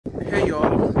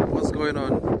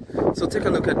going on. So take a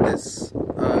look at this.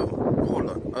 Hold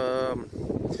on.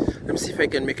 Let me see if I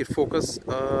can make it focus.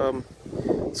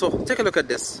 So take a look at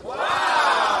this.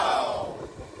 Wow!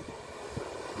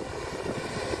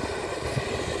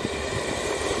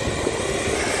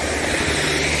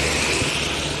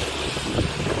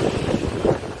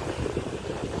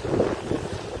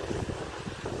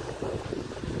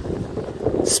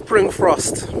 Spring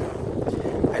frost.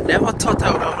 I never thought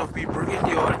I would be bringing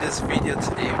you all this video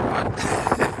today, but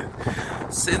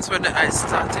since when the ice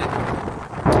started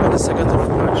on the 2nd of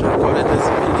March, I call it this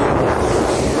video.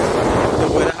 The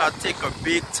weather had taken a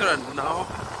big turn now.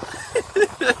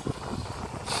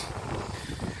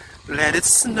 Let it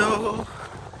snow,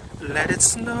 let it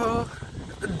snow.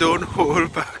 Don't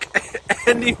hold back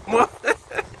anymore.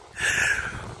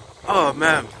 Oh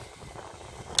man.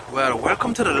 Well,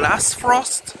 welcome to the last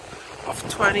frost of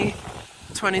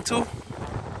 2022.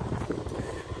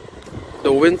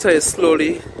 The winter is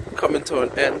slowly coming to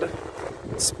an end.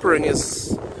 Spring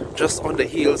is just on the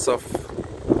heels of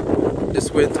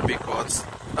this winter because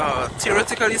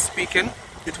theoretically speaking,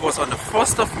 it was on the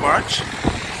 1st of March,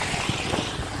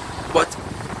 but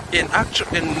in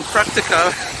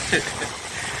practical,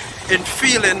 in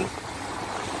feeling,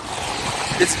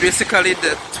 it's basically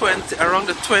around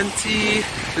the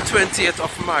 20th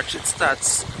of March it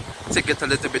starts to get a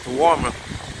little bit warmer.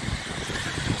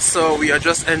 So we are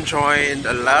just enjoying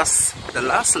the last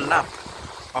lap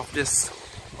of this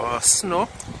snow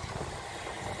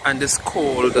and this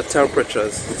cold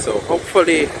temperatures. So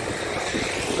hopefully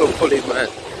man,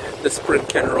 the spring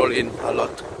can roll in a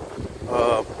lot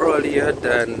earlier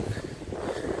than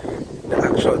the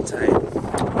actual time.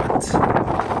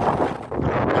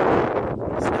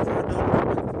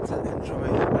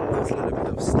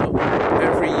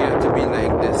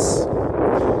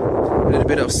 A little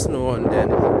bit of snow and then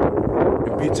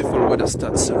the beautiful weather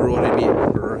starts rolling in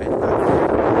right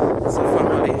now. So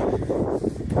finally,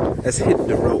 let's hit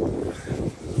the road.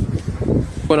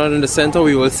 Going on in the center,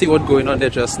 we will see what's going on there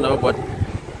just now, but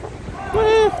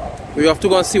we have to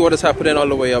go and see what is happening all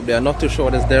the way up there. I'm not too sure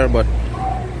what is there, but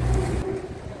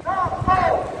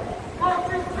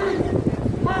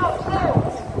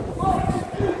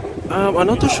I'm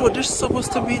not too sure. This is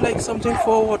supposed to be like something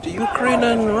for what, Ukraine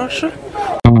and Russia?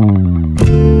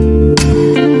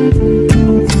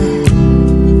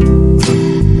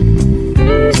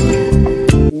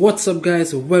 What's up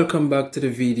guys, welcome back to the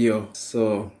video.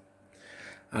 So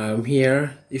I'm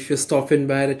here. If you're stopping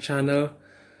by the channel,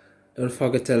 don't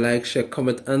forget to like, share,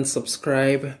 comment and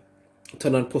subscribe.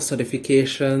 Turn on post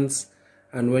notifications,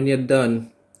 and when you're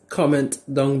done, comment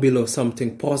down below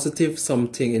something positive,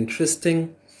 something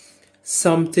interesting,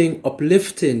 something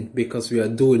uplifting, because we are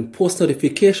doing post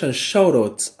notification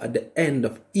shoutouts at the end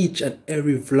of each and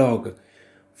every vlog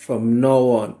from now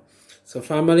on. So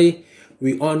family,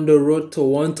 we on the road to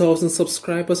 1,000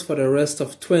 subscribers for the rest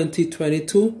of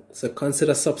 2022. So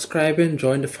consider subscribing,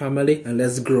 join the family, and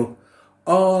let's grow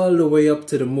all the way up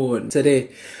to the moon. Today,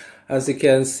 as you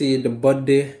can see, the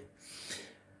birthday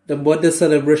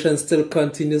celebration still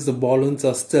continues. The balloons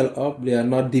are still up. They are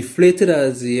not deflated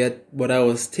as yet, but I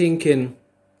was thinking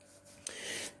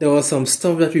there was some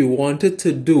stuff that we wanted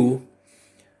to do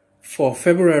for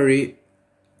February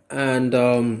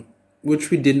and which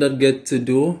we did not get to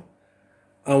do.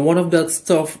 And one of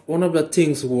the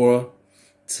things were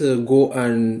to go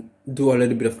and do a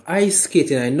little bit of ice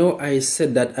skating. I know I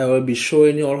said that I will be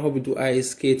showing you all how we do ice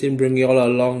skating, bring you all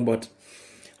along, but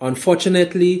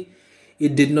unfortunately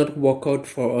it did not work out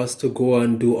for us to go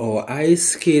and do our ice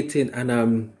skating. And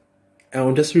I'm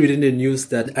just reading the news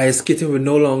that ice skating will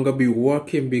no longer be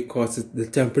working because the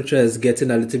temperature is getting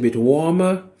a little bit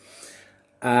warmer.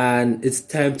 And it's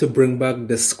time to bring back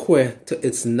the square to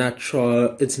its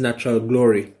natural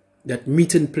glory, that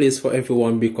meeting place for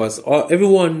everyone, because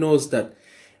everyone knows that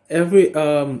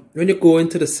when you go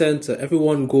into the center,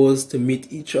 everyone goes to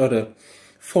meet each other,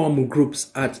 form groups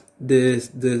at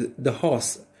the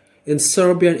horse. In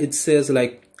Serbian it says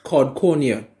like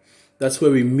Kodkonia. That's where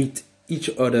we meet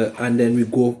each other and then we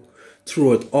go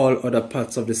throughout all other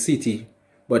parts of the city.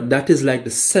 But that is like the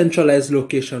centralized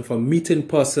location for meeting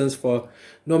persons, for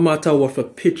no matter what, for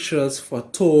pictures, for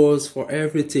tours, for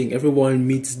everything. Everyone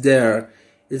meets there.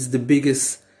 It's the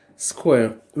biggest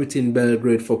square within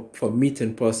Belgrade for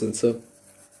meeting persons. So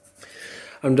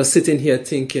I'm just sitting here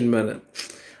thinking, man,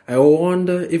 I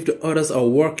wonder if the others are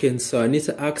working. So I need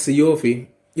to ask Jovy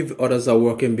if the others are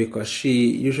working, because she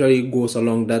usually goes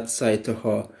along that side to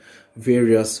her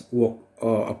various work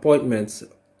appointments.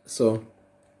 So,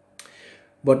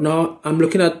 but now I'm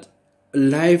looking at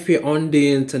live here on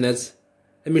the internet.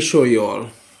 Let me show you all.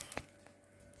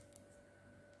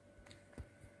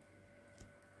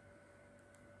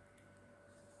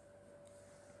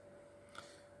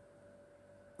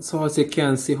 So as you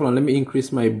can see, hold on, let me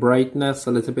increase my brightness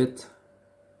a little bit.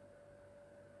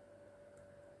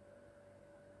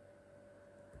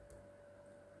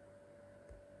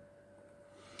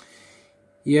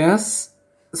 Yes,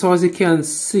 so as you can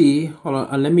see, hold on,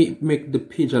 and let me make the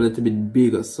page a little bit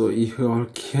bigger so you all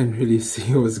can really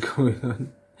see what's going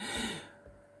on.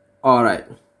 All right.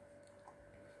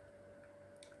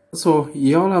 So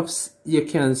you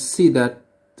can see that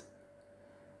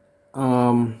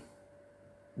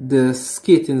the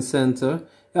skating center.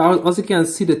 As you can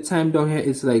see, the time down here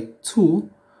is like 2,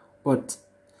 but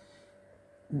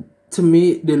to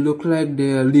me they look like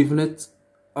they're leaving it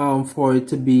for it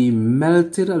to be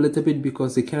melted a little bit,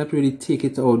 because they cannot really take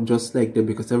it out just like that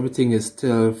because everything is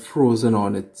still frozen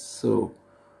on it. So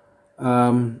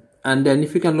and then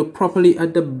if you can look properly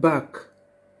at the back,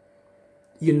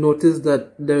 you notice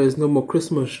that there is no more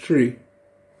Christmas tree.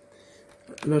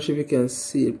 I'm not sure if you can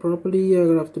see it properly. Yeah, I'm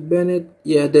gonna have to bend it.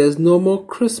 Yeah, there's no more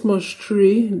Christmas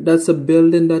tree. That's a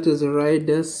building that is right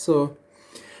there. So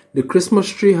the Christmas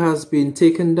tree has been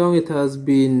taken down. It has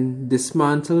been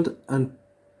dismantled and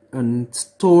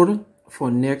stored for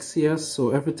next year.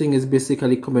 So everything is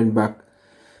basically coming back.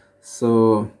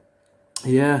 So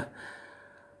yeah.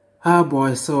 Ah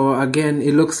boy, so again,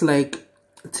 it looks like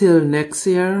till next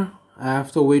year I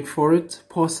have to wait for it,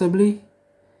 possibly.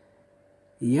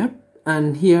 Yep.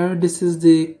 And here, this is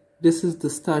the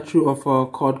statue of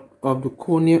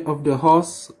the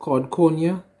horse called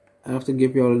Konya. I have to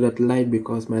give you all that light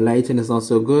because my lighting is not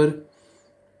so good.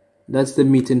 That's the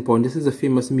meeting point. This is a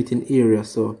famous meeting area.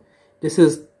 So this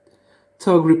is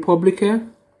Tug Republica.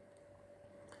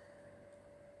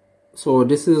 So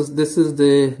this is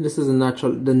the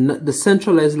natural the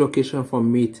centralized location for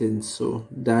meetings. So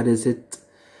that is it.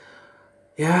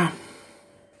 Yeah.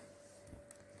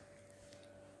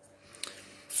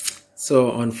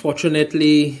 So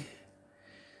unfortunately,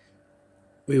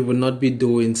 we will not be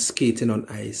doing skating on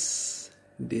ice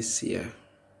this year.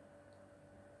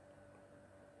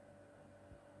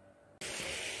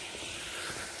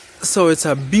 So it's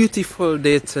a beautiful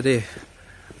day today,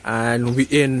 and we're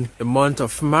in the month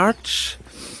of March.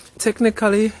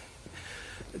 Technically,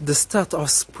 the start of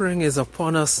spring is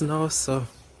upon us now, so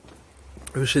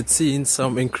we should see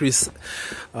some increased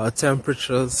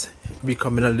temperatures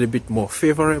becoming a little bit more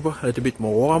favorable, a little bit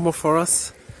more warmer for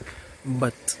us,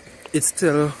 but it's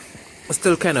still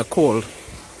kind of cold.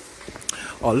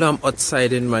 Although I'm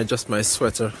outside in my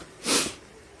sweater.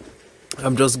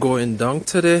 I'm just going down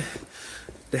to the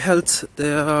health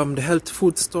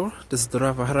food store. This is the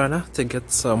Ravaharana, to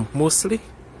get some muesli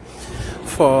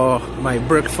for my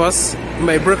breakfast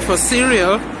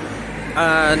cereal,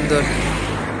 and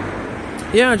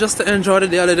yeah, just to enjoy the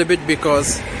day a little bit,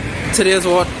 because today is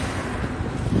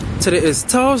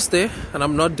Thursday and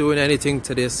I'm not doing anything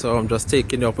today, so I'm just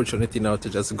taking the opportunity now to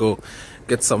just go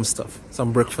get some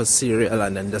breakfast cereal,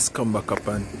 and then just come back up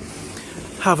and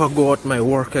have a go at my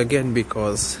work again,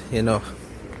 because you know,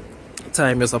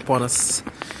 time is upon us.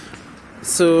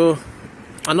 So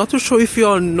I'm not too sure if you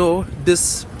all know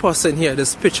this person here,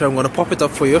 this picture. I'm gonna pop it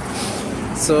up for you.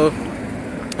 So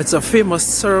it's a famous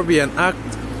Serbian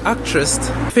actress.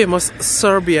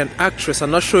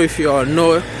 I'm not sure if you all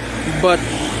know her, but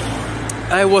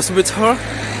I was with her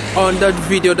on that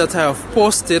video that I have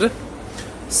posted.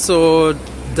 So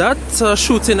that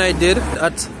shooting I did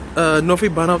at Novi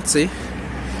Banovci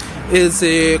is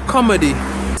a comedy.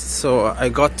 So I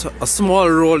got a small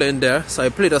role in there. So I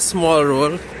played a small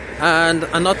role, and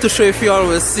I'm not too sure if you all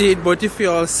will see it, but if you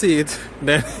all see it,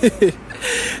 then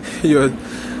you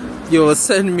will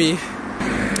send me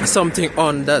something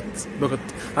on that, because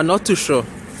I'm not too sure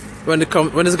when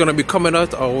it's gonna be coming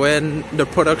out, or when the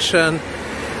production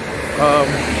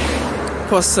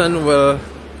person will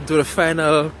do the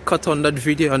final cut on that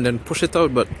video and then push it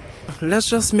out. But let's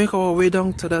just make our way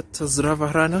down to that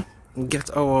Zdravarana and get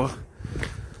our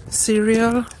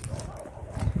cereal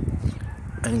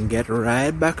and get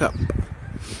right back up.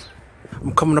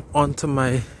 I'm coming up onto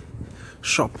my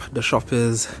shop. The shop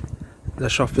is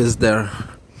there.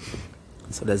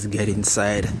 So let's get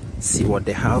inside, see what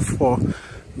they have for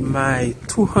my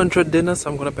 200 dinners.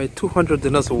 I'm gonna buy 200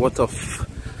 dinners worth of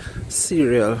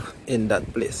cereal in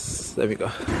that place. There we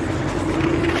go.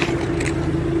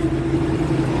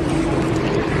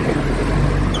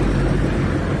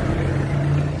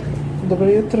 Dobro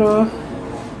jutro.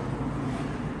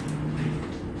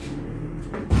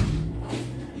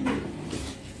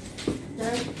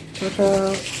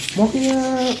 Mogu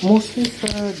ja muesli sa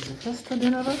 200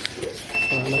 dinara?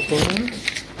 Hvala puno.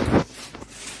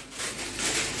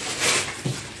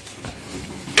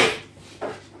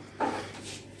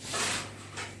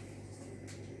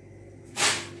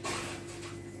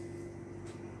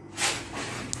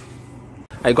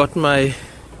 I got my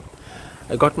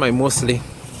mostly.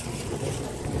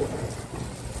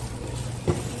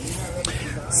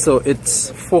 So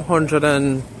it's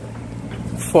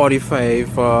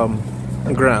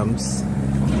 445 grams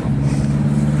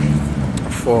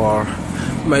for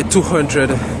my 200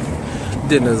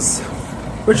 dinners,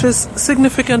 which is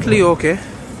significantly okay.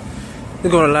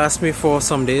 They're gonna last me for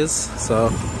some days.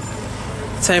 So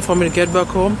time for me to get back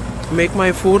home, make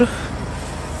my food,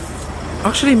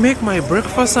 actually make my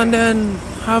breakfast, and then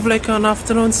have like an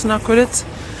afternoon snack with it.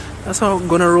 That's how I'm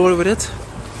gonna roll with it.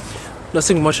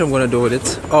 Nothing much I'm gonna do with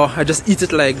it. Oh, I just eat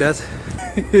it like that.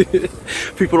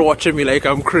 People watching me like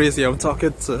I'm crazy. I'm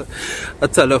talking to a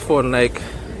telephone like,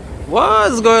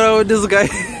 what's going on with this guy?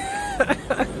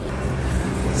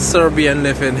 Serbian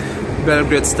living,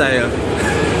 Belgrade style.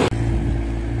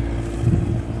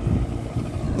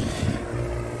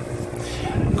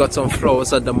 Got some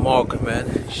flowers at the morgue,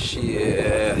 man.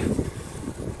 Shit.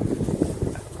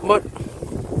 But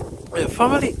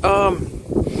family,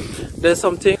 there's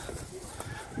something.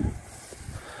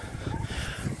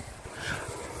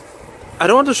 I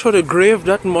don't want to show the grave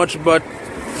that much, but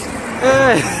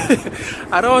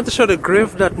I don't want to show the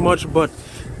grave that much, but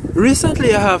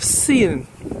recently I have seen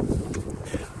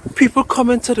people come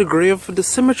into the grave, the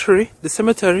cemetery,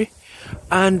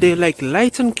 and they like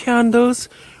lighting candles,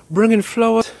 bringing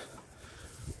flowers.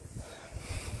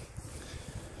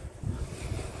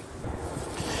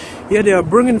 Yeah, they are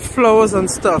bringing flowers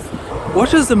and stuff.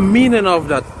 What is the meaning of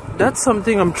that? That's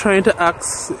something I'm trying to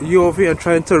ask Jovy and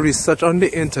trying to research on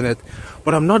the internet,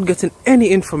 but I'm not getting any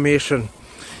information.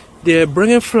 They're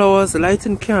bringing flowers,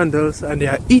 lighting candles, and they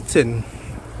are eating.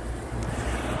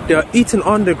 They are eating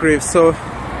on the grave. So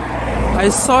I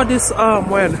saw this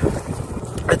when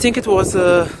I think it was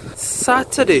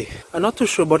Saturday. I'm not too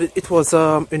sure, but it was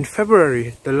in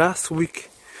February, the last week.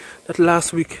 That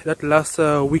last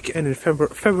weekend in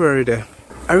February there.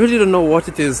 I really don't know what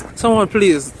it is. Someone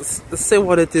please say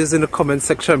what it is in the comment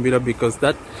section below, because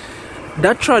that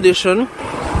tradition,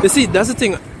 you see, that's the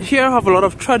thing. Here I have a lot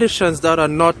of traditions that are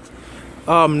not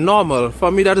normal.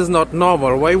 For me, that is not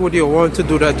normal. Why would you want to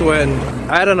do that when,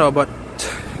 I don't know, but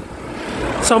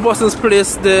some persons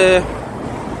place the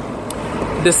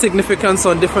significance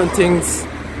on different things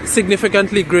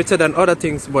significantly greater than other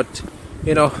things, but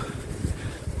you know,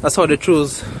 that's how they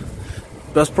choose.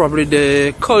 That's probably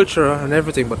the culture and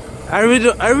everything, but I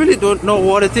really don't know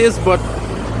what it is, but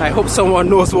I hope someone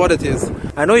knows what it is.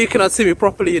 I know you cannot see me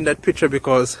properly in that picture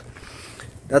because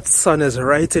that sun is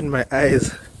right in my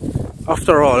eyes.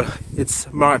 After all, it's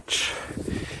March,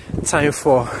 time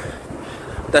for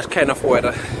that kind of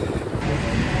weather.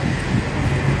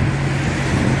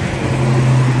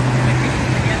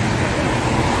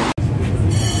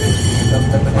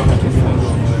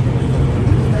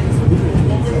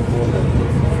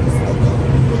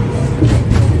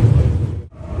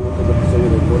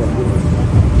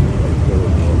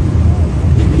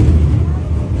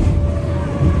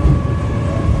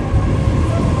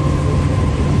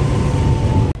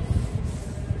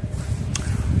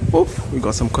 Oh, we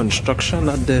got some construction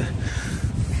at the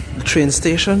train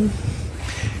station.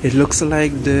 It looks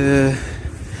like the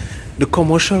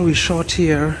commercial we shot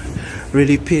here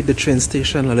really paid the train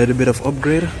station a little bit of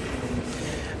upgrade.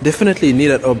 Definitely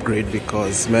needed upgrade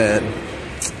because, man,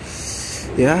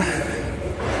 yeah,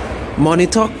 money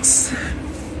talks,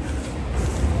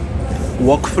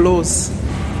 work flows.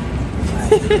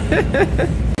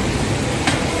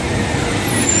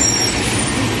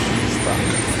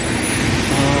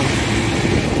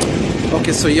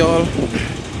 Okay, so y'all,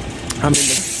 I'm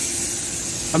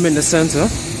in the center.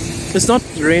 It's not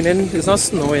raining, it's not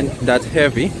snowing that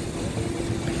heavy,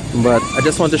 but I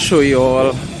just want to show you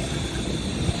all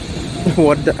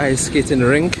what the ice skating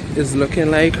rink is looking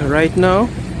like right now,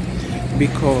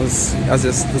 because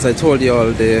as I told you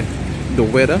all, the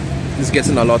weather is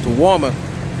getting a lot warmer.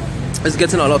 It's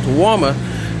getting a lot warmer,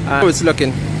 and how it's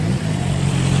looking.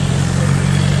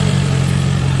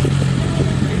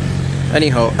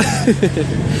 Anyhow,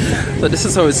 so this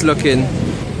is how it's looking.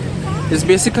 It's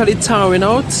basically thawing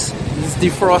out. It's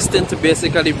defrosting to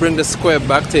basically bring the square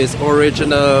back to its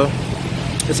original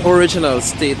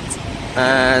state.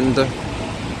 And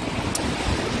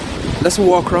let's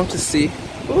walk around to see.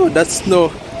 Oh, that's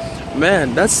snow,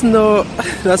 man. That's snow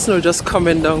just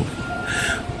coming down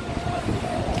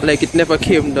like it never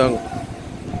came down.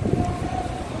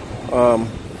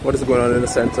 What is going on in the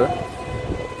center?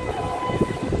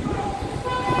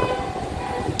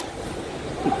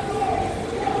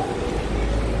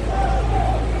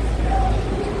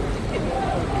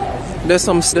 There's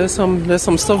some stuff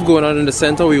going on in the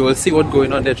center. We will see what's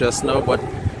going on there just now, but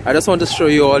I just want to show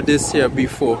you all this here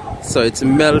before. So it's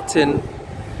melting.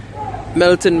 We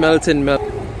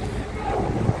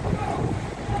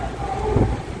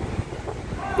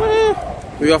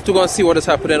have to go and see what is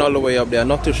happening all the way up there.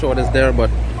 Not too sure what is there, but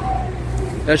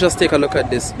let's just take a look at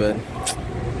this, man.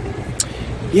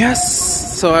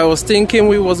 Yes, so I was thinking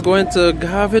we was going to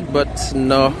have it, but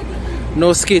no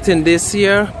skating this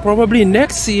year. Probably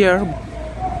next year.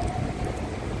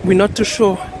 We're not too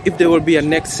sure if there will be a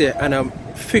next year, and I'm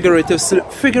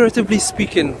figuratively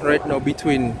speaking right now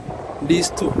between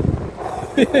these two.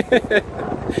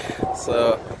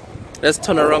 So let's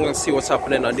turn around and see what's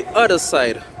happening on the other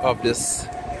side of this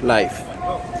life.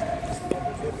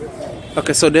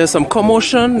 Okay, so there's some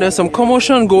commotion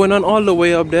going on all the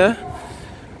way up there,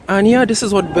 and yeah, this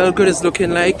is what Belgrade is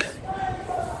looking like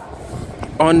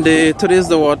on the today's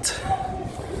the what?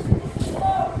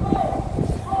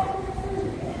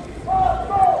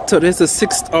 Today's the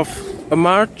 6th of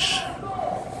March.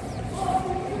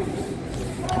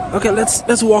 Okay,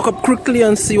 let's walk up quickly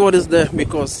and see what is there,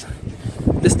 because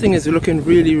this thing is looking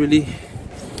really.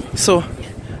 So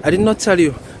I did not tell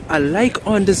you, a like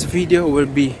on this video will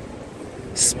be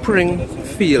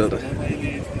Springfield.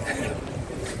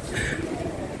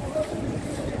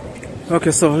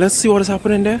 Okay, so let's see what is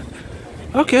happening there.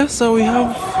 Okay, so we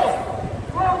have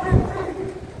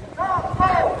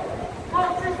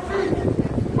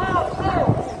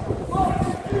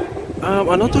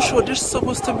I'm not too sure. This is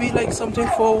supposed to be like something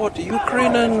for what,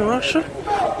 Ukraine and Russia.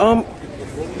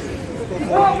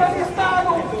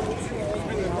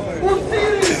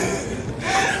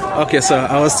 Okay, so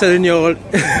I was telling you all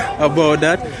about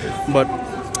that, but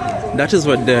that is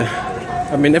what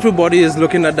I mean, everybody is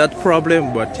looking at that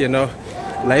problem, but you know,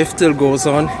 life still goes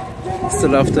on,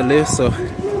 still have to live. So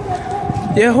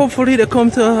yeah, hopefully they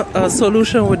come to a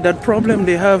solution with that problem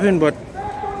they're having, but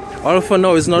all for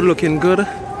now it's not looking good.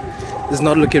 It's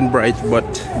not looking bright. But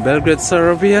Belgrade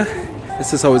Serbia,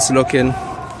 this is how it's looking.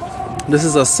 This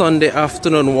is a Sunday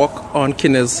afternoon walk on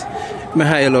Kines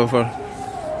Mihailova.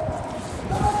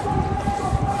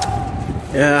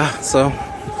 Yeah, so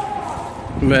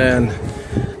man,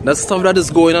 that stuff that is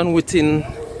going on within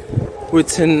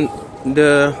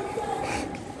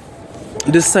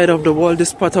this side of the world,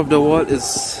 this part of the world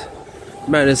is,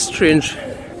 man, it's strange.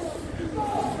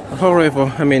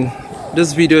 However, I mean,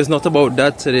 this video is not about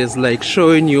that today. It's like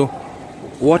showing you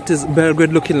what is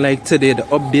Belgrade looking like today, the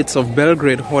updates of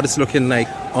Belgrade, what it's looking like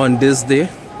on this day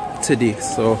today.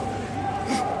 So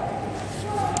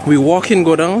we walk in,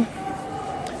 go down,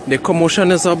 the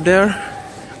commotion is up there,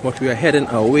 but we are heading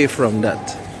away from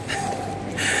that.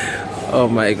 Oh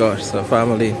my gosh. So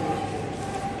family,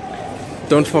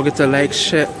 don't forget to like,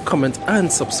 share, comment and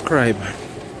subscribe.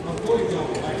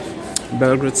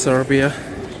 Belgrade Serbia.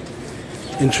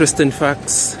 Interesting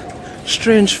facts,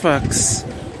 strange facts,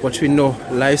 but we know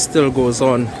life still goes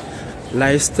on.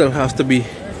 Life still has to be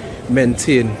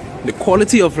maintained. The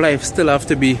quality of life still have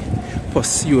to be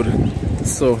pursued.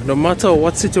 So no matter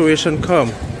what situation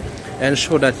come,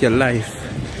 ensure that your life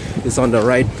is on the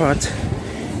right path.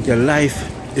 Your life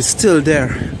is still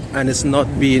there and it's not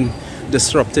being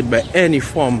disrupted by any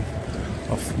form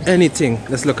of anything.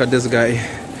 Let's look at this guy.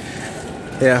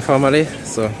 Yeah, family.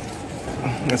 So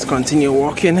let's continue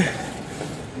walking.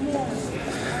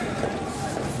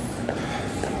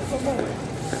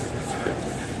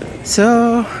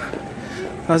 So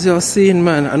as you're seeing,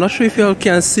 man, I'm not sure if y'all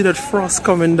can see that frost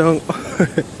coming down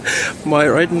my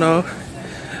right now,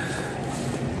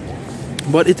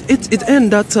 but it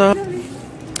end that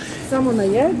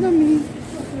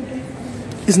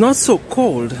it's not so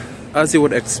cold as you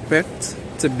would expect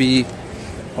to be,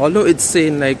 although it's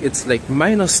saying like it's like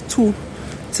 -2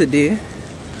 today,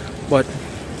 but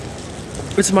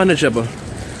it's manageable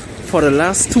for the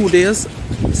last 2 days.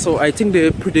 So I think they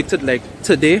predicted like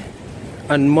today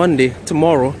and Monday,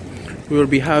 tomorrow, we will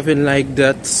be having like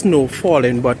that snow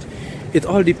falling, but it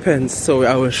all depends. So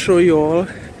I will show you all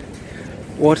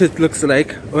what it looks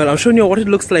like. Well, I'm showing you what it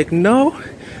looks like now,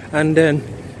 and then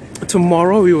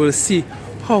tomorrow we will see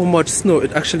how much snow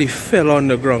it actually fell on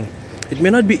the ground. It may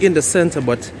not be in the center,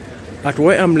 but at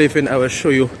where I'm living, I will show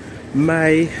you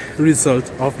my result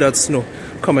of that snow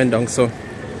coming down. So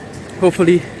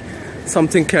hopefully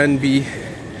something can be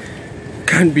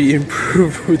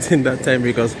improved within that time,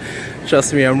 because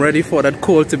trust me, I'm ready for that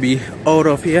cold to be out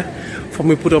of here, for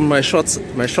me put on my short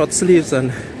sleeves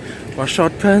and my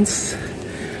short pants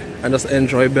and just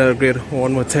enjoy Belgrade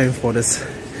one more time for this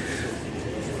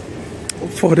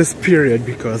period,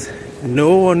 because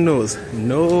no one knows.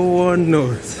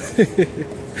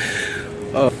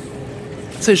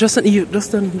 So it's just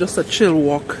a chill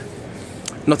walk,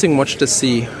 nothing much to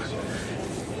see.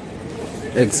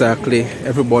 Exactly.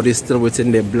 Everybody's still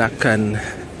within their black and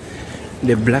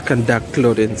dark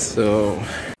clothing. So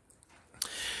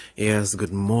yes,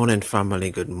 good morning, family.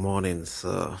 Good morning.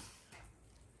 So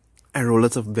I rolled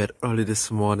out of bed early this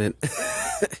morning,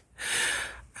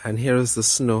 and here is the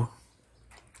snow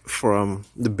from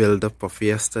the build-up of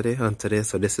yesterday and today.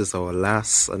 So this is our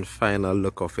last and final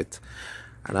look of it,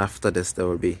 and after this there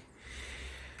will be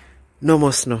no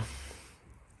more snow,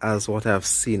 as what I've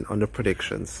seen on the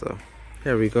predictions. So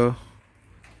here we go.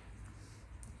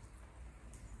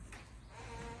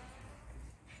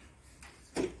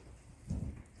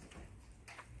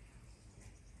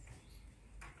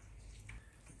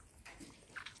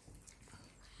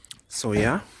 So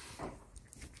yeah,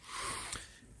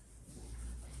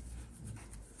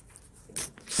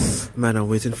 man, I'm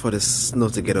waiting for the snow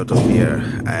to get out of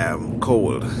here. I am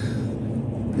cold.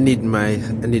 I need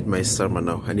my summer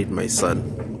now. I need my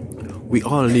sun. We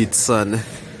all need sun.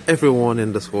 Everyone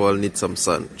in this world needs some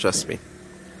sun. Trust me.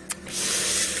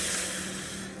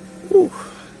 Whew.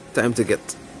 Time to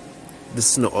get the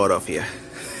snow out of here.